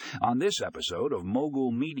On this episode of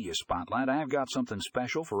Mogul Media Spotlight, I've got something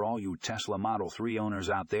special for all you Tesla Model 3 owners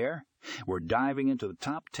out there. We're diving into the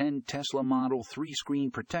top 10 Tesla Model 3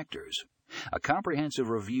 screen protectors, a comprehensive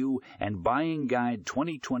review and buying guide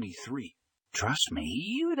 2023. Trust me,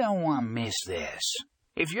 you don't want to miss this.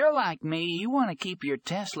 If you're like me, you want to keep your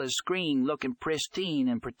Tesla's screen looking pristine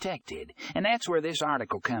and protected, and that's where this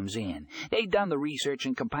article comes in. They've done the research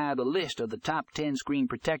and compiled a list of the top 10 screen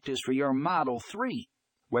protectors for your Model 3.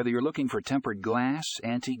 Whether you're looking for tempered glass,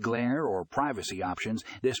 anti-glare, or privacy options,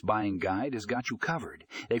 this buying guide has got you covered.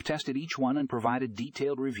 They've tested each one and provided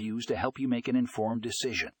detailed reviews to help you make an informed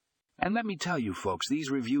decision. And let me tell you, folks, these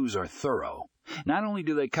reviews are thorough. Not only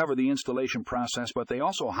do they cover the installation process, but they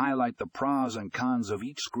also highlight the pros and cons of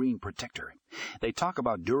each screen protector. They talk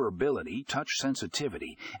about durability, touch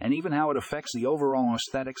sensitivity, and even how it affects the overall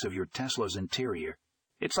aesthetics of your Tesla's interior.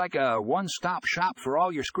 It's like a one-stop shop for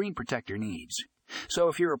all your screen protector needs. So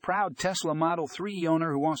if you're a proud Tesla Model 3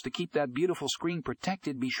 owner who wants to keep that beautiful screen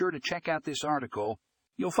protected, be sure to check out this article.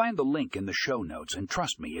 You'll find the link in the show notes, and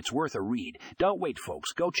trust me, it's worth a read. Don't wait,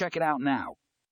 folks. Go check it out now.